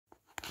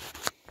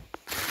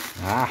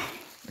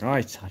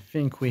Right, I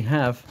think we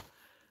have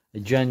a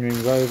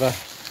genuine Rover.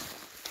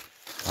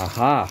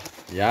 Aha,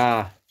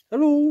 yeah,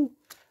 hello.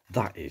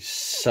 That is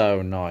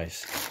so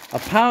nice.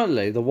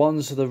 Apparently the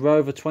ones of the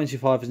Rover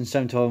 25 and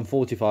 75 and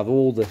 45 are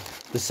all the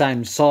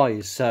same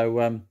size,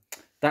 so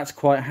that's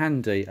quite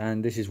handy,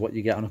 and this is what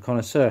you get on a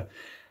connoisseur.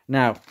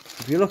 Now,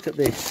 if you look at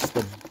this,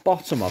 the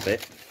bottom of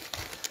it,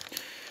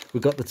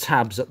 we've got the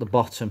tabs at the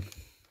bottom.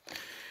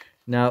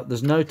 Now,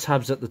 there's no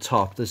tabs at the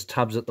top, there's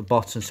tabs at the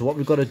bottom. So what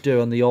we've got to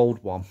do on the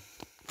old one,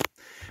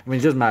 I mean,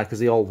 it doesn't matter because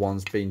the old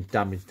one's been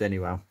damaged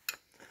anyway.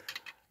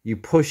 You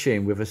push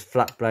in with a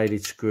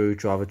flat-bladed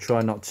screwdriver.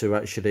 Try not to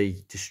actually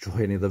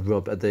destroy any of the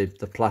rubber,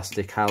 the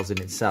plastic housing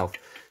itself.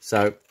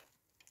 So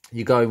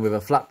you go in with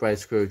a flat-bladed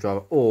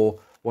screwdriver or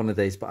one of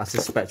these, but I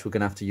suspect we're going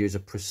to have to use a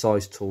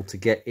precise tool to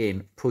get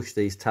in, push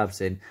these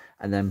tabs in,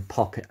 and then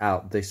pop it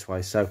out this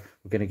way. So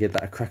we're going to give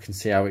that a crack and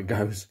see how it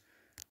goes.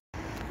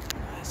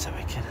 So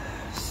we can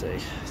see.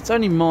 It's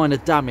only minor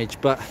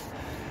damage, but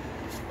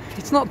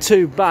it's not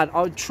too bad.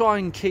 I would try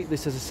and keep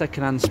this as a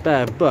second-hand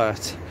spare,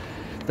 but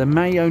there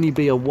may only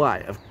be a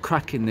way of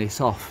cracking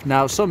this off.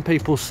 Now, some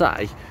people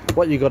say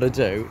what you got to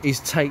do is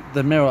take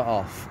the mirror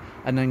off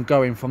and then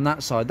go in from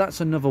that side.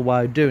 That's another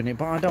way of doing it,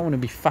 but I don't want to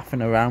be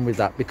faffing around with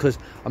that because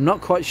I'm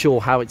not quite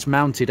sure how it's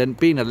mounted, and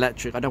being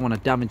electric, I don't want to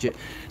damage it.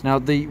 Now,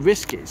 the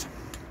risk is,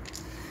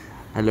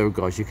 hello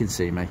guys, you can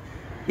see me,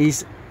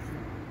 is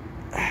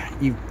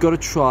you've got to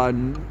try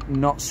and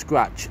not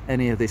scratch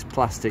any of this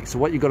plastic. So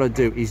what you've got to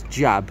do is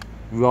jab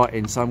right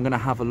in. So I'm going to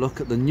have a look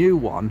at the new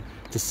one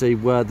to see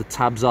where the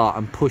tabs are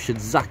and push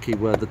exactly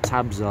where the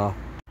tabs are.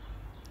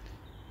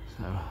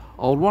 So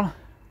old one,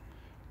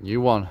 new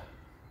one.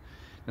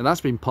 Now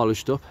that's been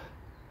polished up.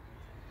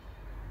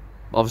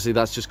 Obviously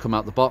that's just come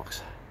out the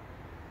box.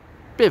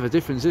 Bit of a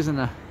difference, isn't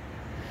there?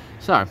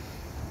 So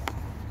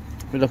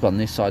we look on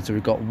this side. So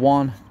we've got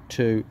 1,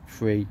 2,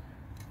 3,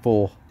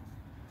 4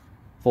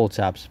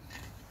 tabs.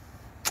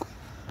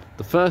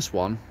 The first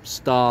one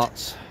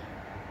starts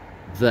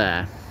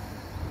there.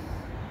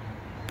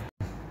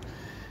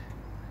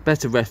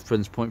 Better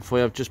reference point for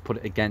you, I've just put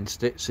it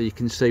against it so you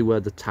can see where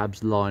the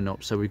tabs line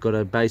up. So we've got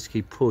to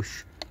basically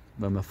push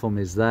where my thumb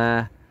is,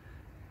 there,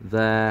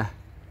 there,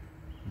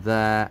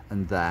 there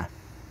and there.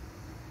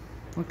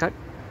 Okay,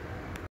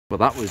 well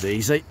that was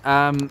easy.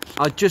 I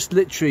just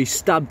literally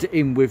stabbed it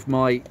in with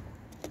my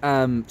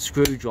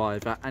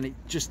screwdriver and it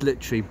just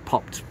literally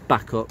popped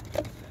back up.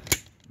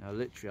 Now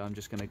literally I'm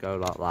just going to go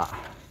like that.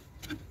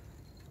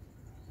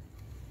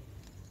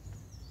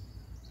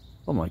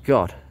 Oh my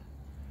god,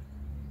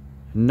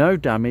 no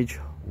damage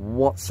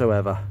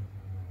whatsoever.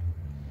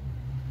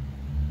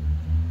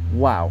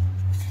 Wow.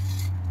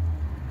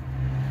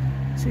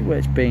 See where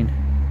it's been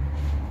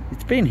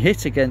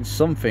hit against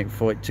something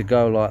for it to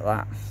go like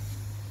that.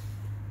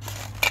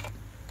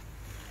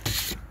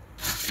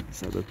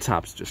 So the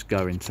tabs just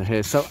go into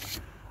here. So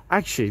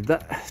actually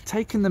that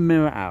taking the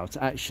mirror out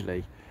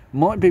actually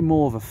might be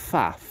more of a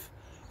faff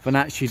than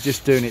actually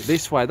just doing it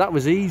this way. That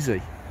was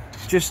easy.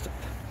 Just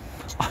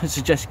I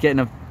suggest getting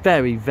a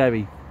very,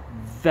 very,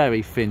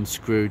 very thin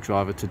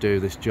screwdriver to do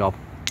this job.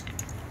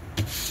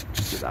 Just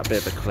give that a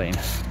bit of a clean.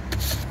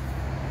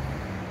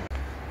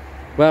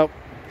 Well,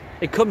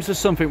 it comes to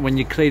something when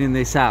you're cleaning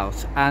this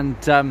out, and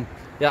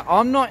yeah,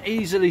 I'm not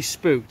easily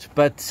spooked,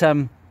 but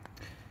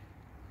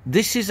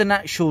this is an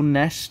actual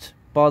nest,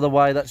 by the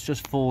way, that's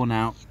just fallen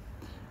out.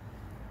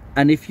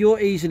 And if you're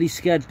easily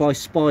scared by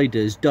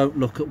spiders, don't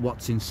look at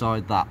what's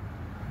inside that.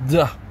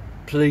 Duh,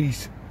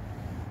 please.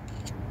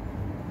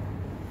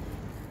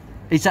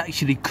 It's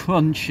actually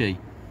crunchy.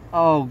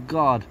 Oh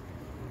god.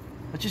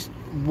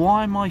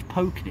 Why am I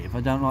poking it if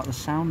I don't like the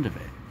sound of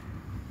it?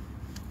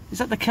 Is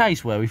that the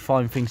case where we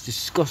find things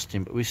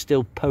disgusting but we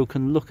still poke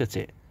and look at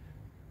it?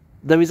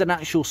 There is an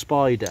actual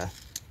spider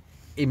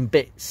in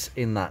bits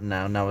in that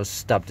now I've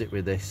stabbed it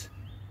with this.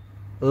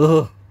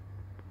 Ugh.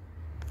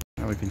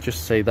 Now we can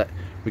just see that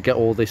we get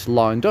all this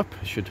lined up.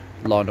 It should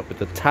line up with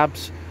the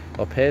tabs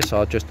up here, so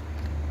I'll just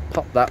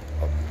pop that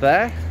up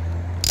there.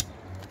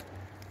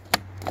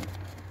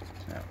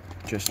 Now,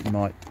 just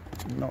might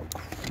not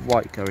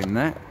quite go in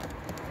there.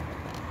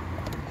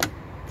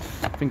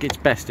 I think it's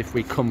best if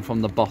we come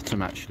from the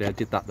bottom. Actually, I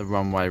did that the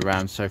wrong way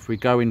around. So if we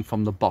go in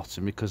from the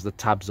bottom, because the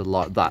tabs are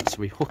like that, so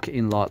we hook it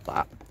in like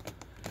that,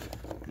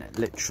 and it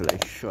literally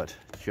should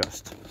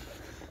just...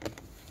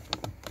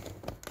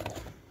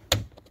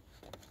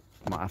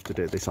 Might have to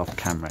do this off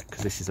camera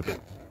because this is a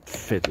bit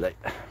fiddly.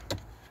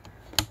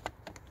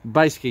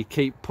 Basically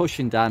keep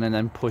pushing down and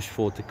then push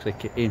forward to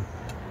click it in.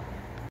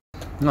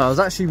 No, I was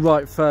actually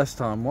right first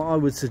time. What I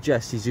would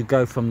suggest is you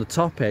go from the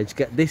top edge,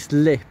 get this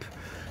lip.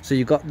 So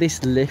you've got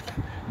this lip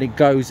and it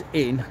goes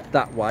in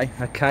that way,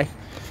 okay?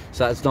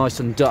 So that's nice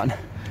and done.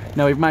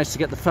 Now we've managed to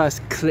get the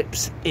first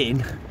clips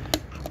in.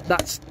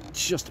 That's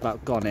just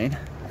about gone in.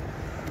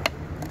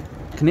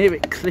 You can hear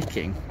it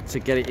clicking to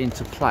get it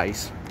into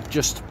place.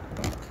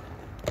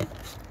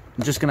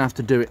 I'm just going to have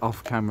to do it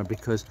off camera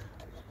because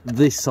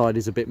this side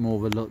is a bit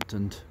more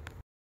reluctant.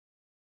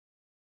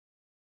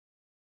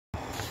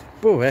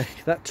 boy,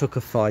 that took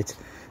a fight.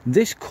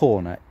 This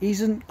corner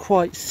isn't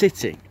quite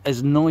sitting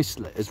as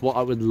nicely as what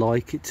I would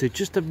like it to,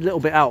 just a little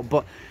bit out,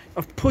 but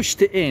I've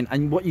pushed it in.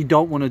 And what you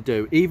don't want to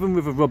do, even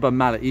with a rubber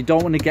mallet, you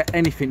don't want to get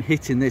anything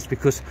hitting this,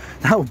 because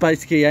that will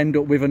basically end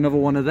up with another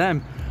one of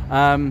them.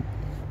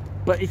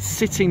 But it's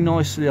sitting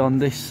nicely on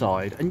this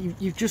side, and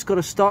you've just got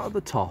to start at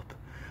the top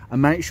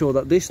and make sure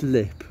that this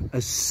lip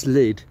has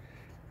slid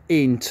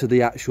into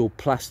the actual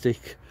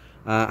plastic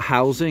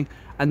housing.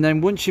 And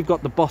then once you've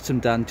got the bottom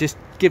down, just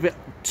give it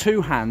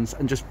 2 hands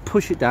and just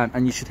push it down,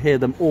 and you should hear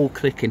them all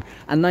clicking.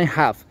 And they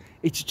have.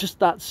 It's just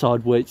that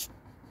side where it's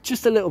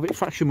just a little bit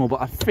fraction more, but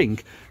I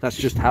think that's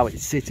just how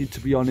it's sitting, to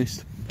be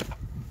honest.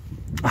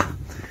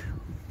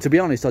 To be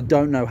honest, I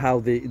don't know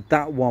how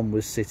that one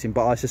was sitting,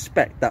 but I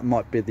suspect that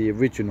might be the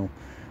original,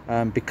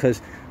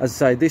 because,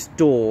 as I say, this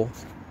door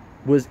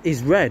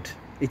is red.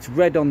 It's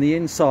red on the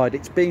inside.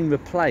 It's been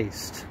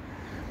replaced.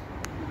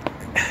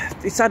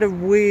 It's had a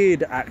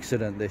weird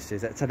accident,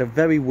 it's had a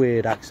very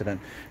weird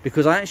accident,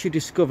 because I actually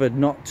discovered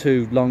not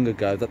too long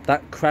ago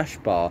that crash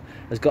bar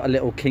has got a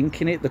little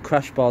kink in it, the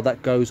crash bar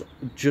that goes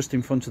just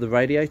in front of the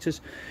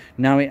radiators.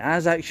 Now it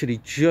has actually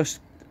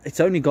it's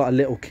only got a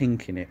little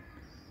kink in it,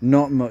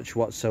 not much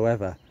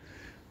whatsoever,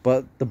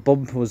 but the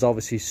bumper was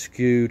obviously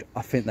skewed.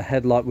 I think the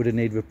headlight would have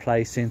needed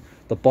replacing.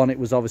 The bonnet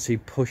was obviously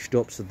pushed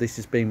up, so this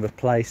has been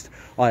replaced.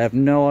 I have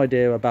no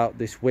idea about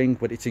this wing,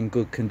 but it's in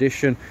good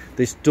condition.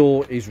 This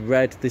door is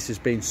red. This has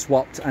been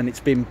swapped and it's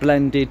been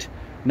blended.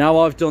 Now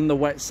I've done the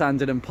wet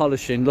sanding and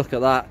polishing. Look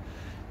at that.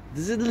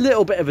 There's a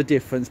little bit of a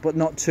difference, but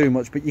not too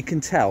much, but you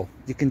can tell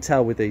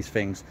with these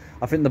things.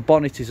 I think the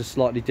bonnet is a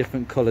slightly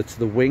different colour to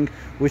the wing,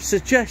 which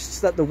suggests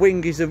that the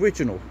wing is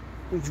original.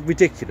 It's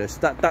ridiculous.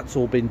 That's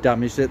all been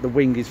damaged. The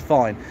wing is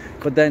fine,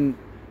 but then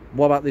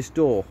what about this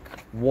door?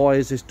 Why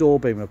has this door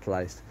been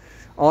replaced?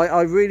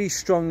 I really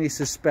strongly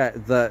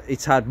suspect that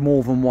it's had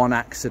more than one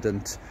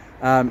accident,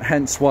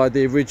 hence why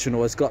the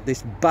original has got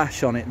this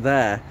bash on it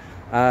there.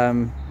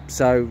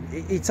 So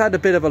it's had a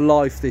bit of a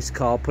life, this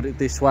car, put it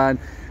this way. And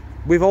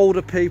with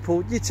older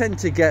people, you tend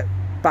to get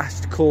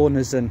bashed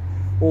corners and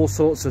all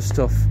sorts of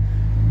stuff.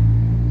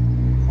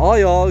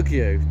 I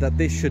argue that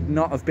this should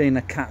not have been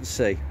a Cat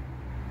C.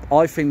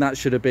 I think that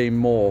should have been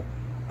more.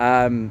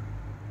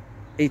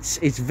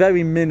 It's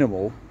very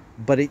minimal,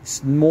 but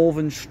it's more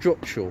than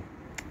structural.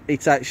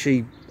 It's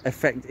actually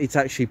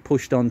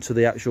pushed onto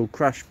the actual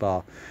crash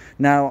bar.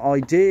 Now,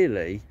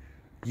 ideally,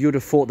 you'd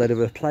have thought they'd have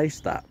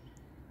replaced that,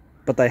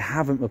 but they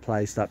haven't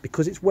replaced that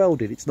because it's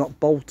welded. It's not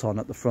bolt on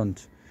at the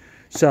front.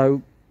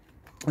 So,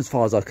 as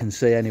far as I can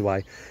see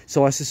anyway.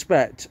 So I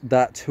suspect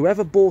that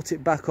whoever bought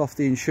it back off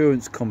the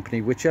insurance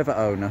company, whichever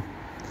owner,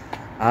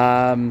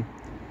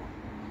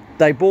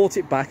 they bought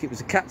it back. It was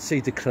a Cat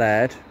C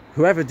declared.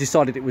 Whoever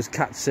decided it was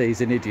Cat C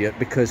is an idiot,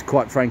 because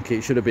quite frankly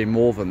it should have been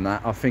more than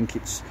that. I think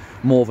it's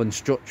more than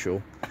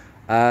structural,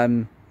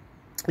 even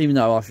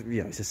though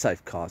it's a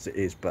safe car as it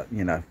is, but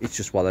it's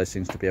just one of those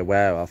things to be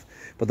aware of.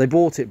 But they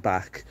bought it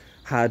back,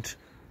 had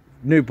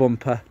new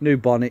bumper, new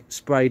bonnet,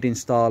 sprayed in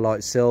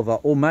Starlight Silver,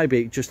 or maybe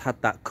it just had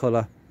that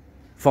colour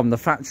from the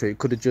factory. It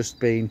could have just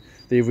been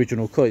the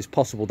original colour. It's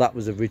possible that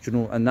was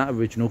original, and that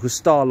original, because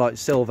Starlight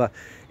Silver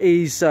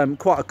is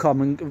quite a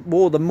common,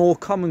 the more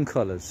common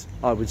colours,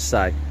 I would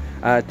say.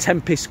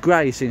 Tempest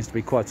Grey seems to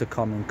be quite a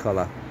common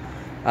colour.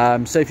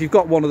 So if you've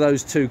got one of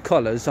those two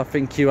colours, I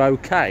think you're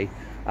okay.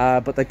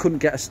 But they couldn't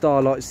get a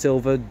Starlight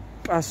Silver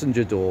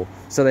passenger door,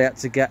 so they had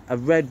to get a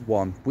red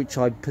one, which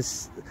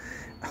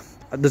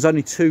there's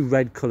only 2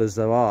 red colours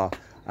there are.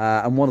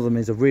 And one of them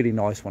is a really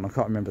nice one. I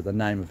can't remember the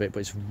name of it, but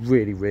it's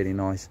really, really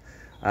nice.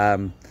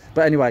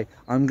 But anyway,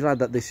 I'm glad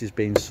that this has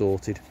been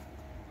sorted.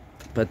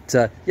 But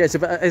yeah, it's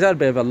had a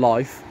bit of a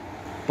life.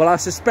 But I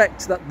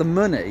suspect that the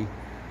money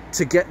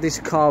to get this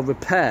car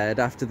repaired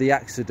after the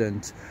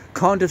accident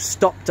kind of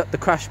stopped at the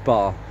crash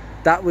bar.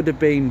 That would have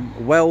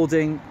been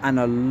welding and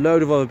a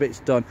load of other bits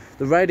done.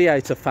 The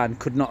radiator fan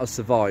could not have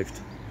survived,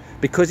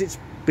 because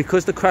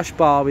the crash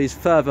bar is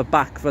further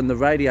back than the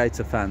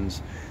radiator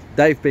fans.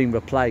 They've been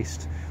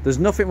replaced. There's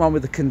nothing wrong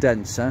with the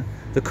condenser.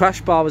 The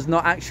crash bar was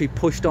not actually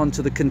pushed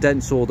onto the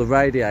condenser or the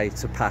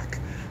radiator pack,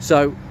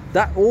 so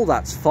all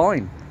that's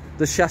fine.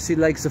 The chassis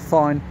legs are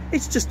fine.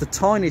 It's just the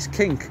tiniest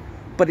kink,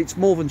 but it's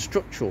more than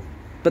structural.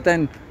 But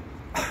then,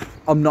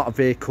 I'm not a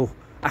vehicle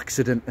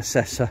accident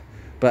assessor.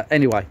 But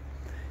anyway,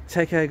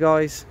 take care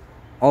guys.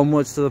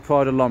 Onwards to the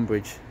Pride of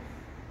Longbridge.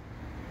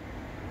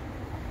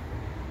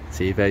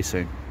 See you very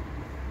soon.